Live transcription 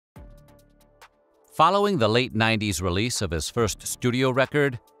Following the late 90s release of his first studio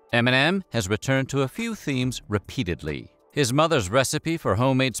record, Eminem has returned to a few themes repeatedly. His mother's recipe for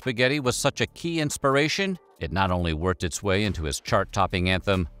homemade spaghetti was such a key inspiration, it not only worked its way into his chart-topping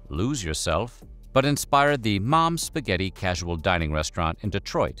anthem, Lose Yourself, but inspired the Mom's Spaghetti casual dining restaurant in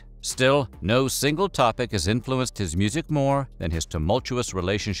Detroit. Still, no single topic has influenced his music more than his tumultuous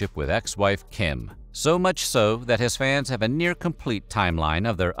relationship with ex-wife Kim. So much so that his fans have a near-complete timeline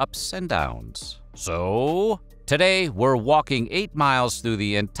of their ups and downs. So, today we're walking 8 miles through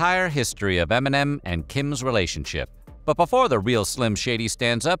the entire history of Eminem and Kim's relationship. But before the real Slim Shady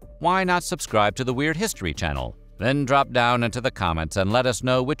stands up, why not subscribe to the Weird History channel? Then drop down into the comments and let us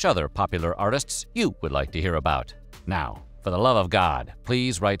know which other popular artists you would like to hear about. Now, for the love of God,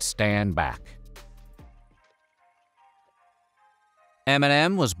 please write "Stand Back."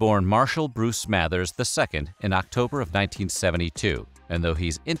 Eminem was born Marshall Bruce Mathers II in October of 1972, and though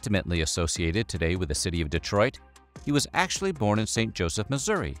he's intimately associated today with the city of Detroit, he was actually born in St. Joseph,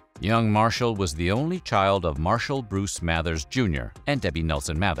 Missouri. Young Marshall was the only child of Marshall Bruce Mathers Jr. and Debbie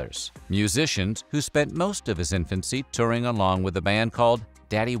Nelson Mathers, musicians who spent most of his infancy touring along with a band called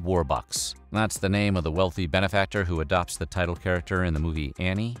Daddy Warbucks. That's the name of the wealthy benefactor who adopts the title character in the movie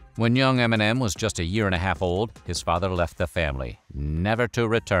Annie. When young Eminem was just a year and a half old, his father left the family, never to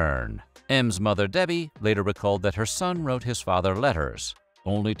return. M's mother Debbie later recalled that her son wrote his father letters,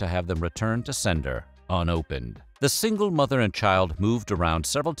 only to have them returned to sender unopened. The single mother and child moved around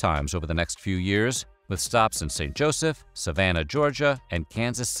several times over the next few years, with stops in St. Joseph, Savannah, Georgia, and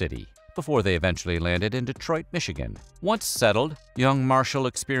Kansas City, before they eventually landed in Detroit, Michigan. Once settled, young Marshall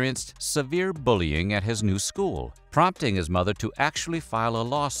experienced severe bullying at his new school, prompting his mother to actually file a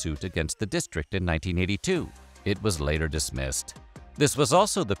lawsuit against the district in 1982. It was later dismissed. This was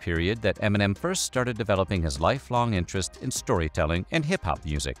also the period that Eminem first started developing his lifelong interest in storytelling and hip-hop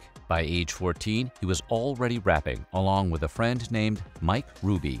music. By age 14, he was already rapping along with a friend named Mike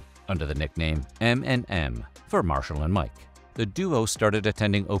Ruby under the nickname M&M for Marshall and Mike. The duo started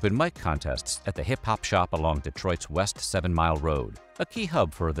attending open mic contests at the hip-hop shop along Detroit's West 7 Mile Road, a key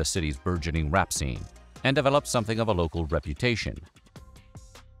hub for the city's burgeoning rap scene, and developed something of a local reputation.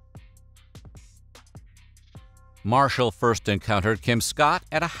 Marshall first encountered Kim Scott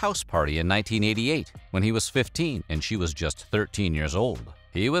at a house party in 1988 when he was 15 and she was just 13 years old.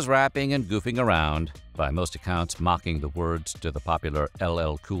 He was rapping and goofing around, by most accounts mocking the words to the popular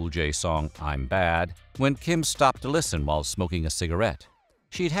LL Cool J song I'm Bad, when Kim stopped to listen while smoking a cigarette.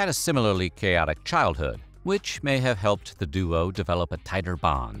 She'd had a similarly chaotic childhood, which may have helped the duo develop a tighter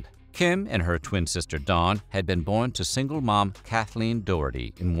bond. Kim and her twin sister Dawn had been born to single mom Kathleen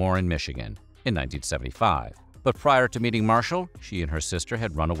Doherty in Warren, Michigan in 1975. But prior to meeting Marshall, she and her sister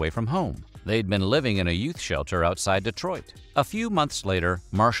had run away from home. They'd been living in a youth shelter outside Detroit. A few months later,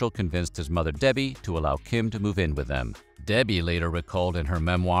 Marshall convinced his mother Debbie to allow Kim to move in with them. Debbie later recalled in her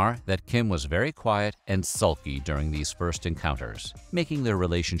memoir that Kim was very quiet and sulky during these first encounters, making their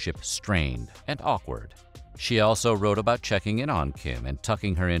relationship strained and awkward. She also wrote about checking in on Kim and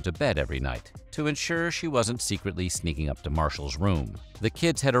tucking her into bed every night to ensure she wasn't secretly sneaking up to Marshall's room. The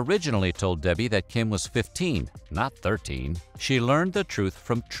kids had originally told Debbie that Kim was 15, not 13. She learned the truth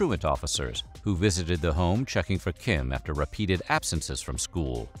from truant officers who visited the home checking for Kim after repeated absences from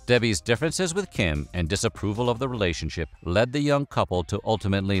school. Debbie's differences with Kim and disapproval of the relationship led the young couple to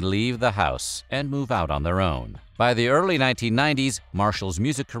ultimately leave the house and move out on their own. By the early 1990s, Marshall's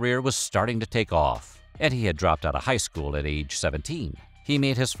music career was starting to take off, and he had dropped out of high school at age 17. He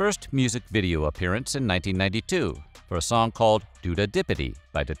made his first music video appearance in 1992 for a song called Duda Dippity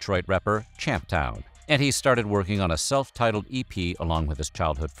by Detroit rapper Champtown, and he started working on a self-titled EP along with his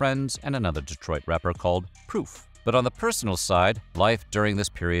childhood friends and another Detroit rapper called Proof. But on the personal side, life during this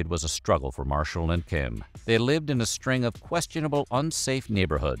period was a struggle for Marshall and Kim. They lived in a string of questionable, unsafe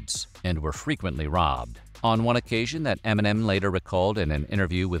neighborhoods and were frequently robbed. On one occasion that Eminem later recalled in an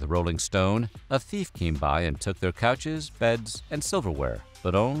interview with Rolling Stone, a thief came by and took their couches, beds, and silverware,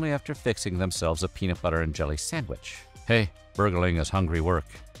 but only after fixing themselves a peanut butter and jelly sandwich. Hey, burgling is hungry work.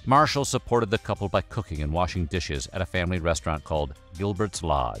 Marshall supported the couple by cooking and washing dishes at a family restaurant called Gilbert's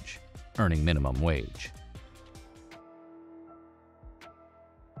Lodge, earning minimum wage.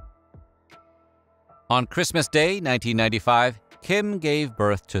 On Christmas Day, 1995, Kim gave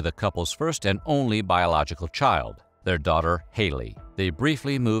birth to the couple's first and only biological child, their daughter, Haley. They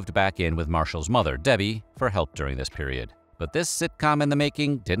briefly moved back in with Marshall's mother, Debbie, for help during this period. But this sitcom in the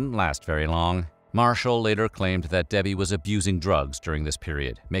making didn't last very long. Marshall later claimed that Debbie was abusing drugs during this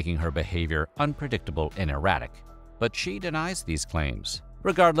period, making her behavior unpredictable and erratic. But she denies these claims.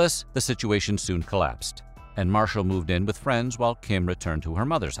 Regardless, the situation soon collapsed, and Marshall moved in with friends while Kim returned to her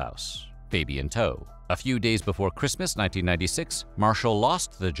mother's house. Baby in Tow. A few days before Christmas 1996, Marshall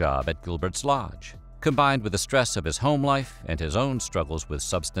lost the job at Gilbert's Lodge. Combined with the stress of his home life and his own struggles with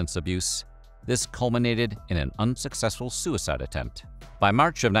substance abuse, this culminated in an unsuccessful suicide attempt. By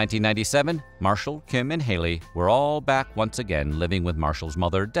March of 1997, Marshall, Kim, and Haley were all back once again living with Marshall's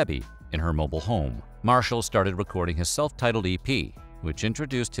mother, Debbie, in her mobile home. Marshall started recording his self-titled EP, which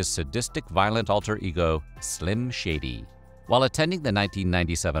introduced his sadistic, violent alter ego, Slim Shady. While attending the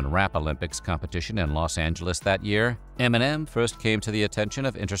 1997 Rap Olympics competition in Los Angeles that year, Eminem first came to the attention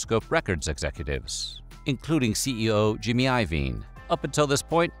of Interscope Records executives, including CEO Jimmy Iovine. Up until this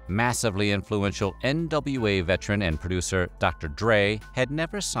point, massively influential NWA veteran and producer Dr. Dre had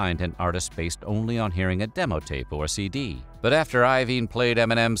never signed an artist based only on hearing a demo tape or CD. But after Iovine played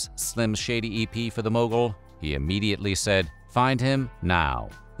Eminem's Slim Shady EP for the mogul, he immediately said, "Find him now."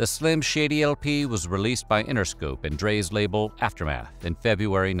 The Slim Shady LP was released by Interscope and Dre's label Aftermath in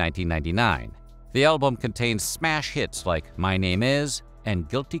February 1999. The album contains smash hits like My Name Is and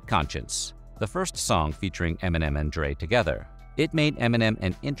Guilty Conscience, the first song featuring Eminem and Dre together. It made Eminem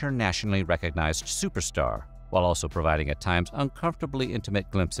an internationally recognized superstar, while also providing at times uncomfortably intimate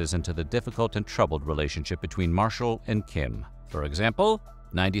glimpses into the difficult and troubled relationship between Marshall and Kim. For example,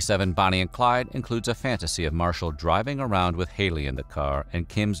 97 Bonnie and Clyde includes a fantasy of Marshall driving around with Haley in the car and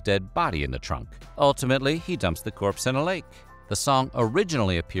Kim's dead body in the trunk. Ultimately, he dumps the corpse in a lake. The song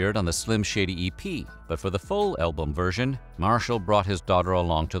originally appeared on the Slim Shady EP, but for the full album version, Marshall brought his daughter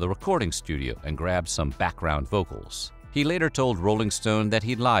along to the recording studio and grabbed some background vocals. He later told Rolling Stone that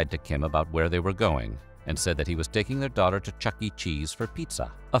he lied to Kim about where they were going and said that he was taking their daughter to Chuck E. Cheese for pizza.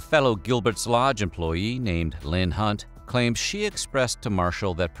 A fellow Gilbert's Lodge employee named Lynn Hunt claims she expressed to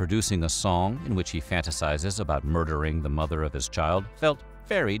Marshall that producing a song in which he fantasizes about murdering the mother of his child felt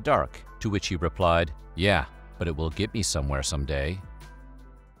very dark, to which he replied, "Yeah, but it will get me somewhere someday."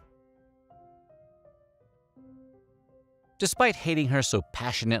 Despite hating her so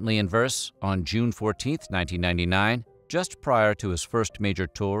passionately in verse, on June 14, 1999, just prior to his first major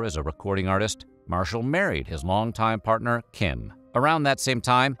tour as a recording artist, Marshall married his longtime partner, Kim. Around that same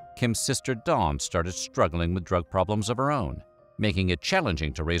time, Kim's sister Dawn started struggling with drug problems of her own, making it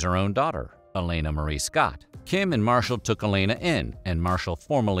challenging to raise her own daughter, Elena Marie Scott. Kim and Marshall took Elena in, and Marshall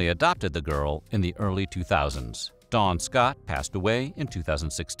formally adopted the girl in the early 2000s. Dawn Scott passed away in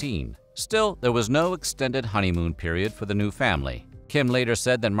 2016. Still, there was no extended honeymoon period for the new family. Kim later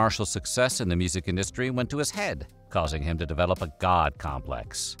said that Marshall's success in the music industry went to his head, causing him to develop a God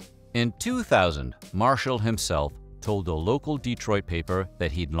complex. In 2000, Marshall himself told a local Detroit paper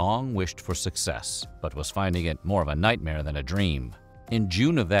that he'd long wished for success, but was finding it more of a nightmare than a dream. In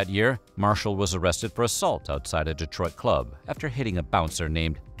June of that year, Marshall was arrested for assault outside a Detroit club after hitting a bouncer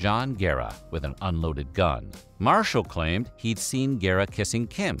named John Guerra with an unloaded gun. Marshall claimed he'd seen Guerra kissing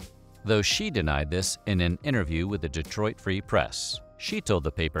Kim, though she denied this in an interview with the Detroit Free Press. She told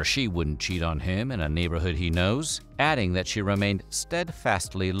the paper she wouldn't cheat on him in a neighborhood he knows, adding that she remained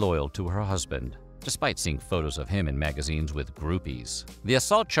steadfastly loyal to her husband, despite seeing photos of him in magazines with groupies. The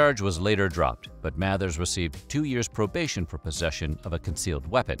assault charge was later dropped, but Mathers received 2 years probation for possession of a concealed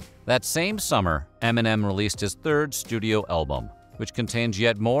weapon. That same summer, Eminem released his third studio album, which contains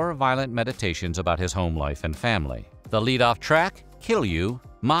yet more violent meditations about his home life and family. The lead-off track, Kill You,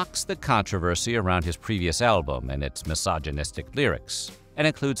 mocks the controversy around his previous album and its misogynistic lyrics, and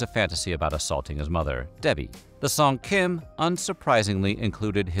includes a fantasy about assaulting his mother, Debbie. The song Kim, unsurprisingly,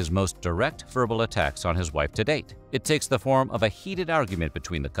 included his most direct verbal attacks on his wife to date. It takes the form of a heated argument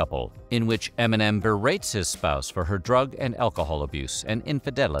between the couple, in which Eminem berates his spouse for her drug and alcohol abuse and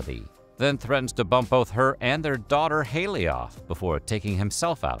infidelity, then threatens to bump both her and their daughter Haley off before taking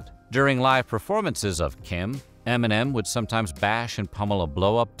himself out. During live performances of Kim, Eminem would sometimes bash and pummel a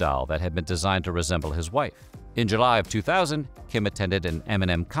blow-up doll that had been designed to resemble his wife. In July of 2000, Kim attended an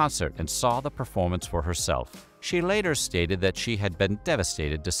Eminem concert and saw the performance for herself. She later stated that she had been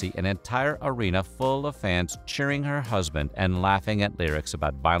devastated to see an entire arena full of fans cheering her husband and laughing at lyrics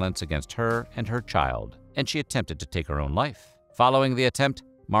about violence against her and her child, and she attempted to take her own life. Following the attempt,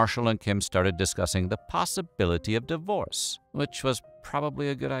 Marshall and Kim started discussing the possibility of divorce, which was probably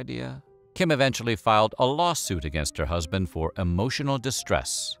a good idea. Kim eventually filed a lawsuit against her husband for emotional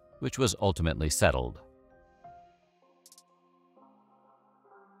distress, which was ultimately settled.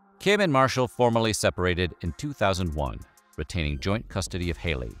 Kim and Marshall formally separated in 2001, retaining joint custody of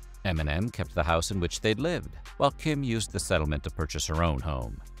Haley. Eminem kept the house in which they'd lived, while Kim used the settlement to purchase her own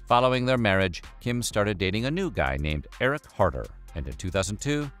home. Following their marriage, Kim started dating a new guy named Eric Harder. and in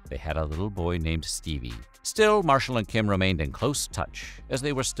 2002, they had a little boy named Stevie. Still, Marshall and Kim remained in close touch, as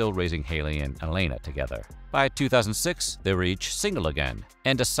they were still raising Haley and Elena together. By 2006, they were each single again,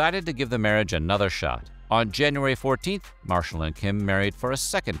 and decided to give the marriage another shot. On January 14th, Marshall and Kim married for a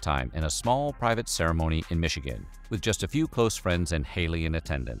second time in a small private ceremony in Michigan, with just a few close friends and Haley in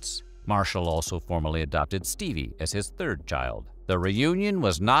attendance. Marshall also formally adopted Stevie as his third child. The reunion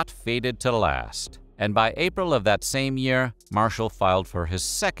was not fated to last, and by April of that same year, Marshall filed for his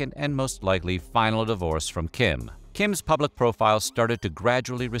second and most likely final divorce from Kim. Kim's public profile started to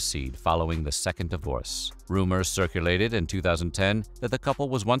gradually recede following the second divorce. Rumors circulated in 2010 that the couple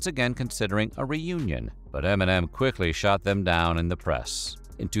was once again considering a reunion, but Eminem quickly shot them down in the press.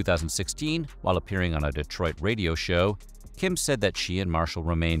 In 2016, while appearing on a Detroit radio show, Kim said that she and Marshall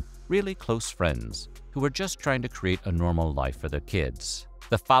remain really close friends who were just trying to create a normal life for their kids.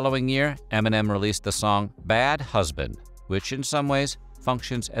 The following year, Eminem released the song Bad Husband, which in some ways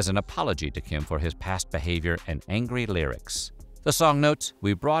functions as an apology to Kim for his past behavior and angry lyrics. The song notes,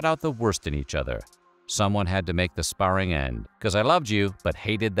 "We brought out the worst in each other. Someone had to make the sparring end, 'cause I loved you but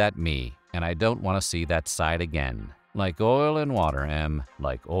hated that me, and I don't want to see that side again. Like oil and water, Em,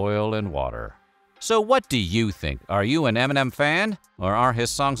 like oil and water." So what do you think? Are you an Eminem fan? Or are his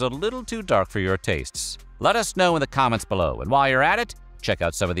songs a little too dark for your tastes? Let us know in the comments below, and while you're at it, check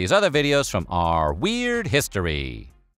out some of these other videos from our weird history.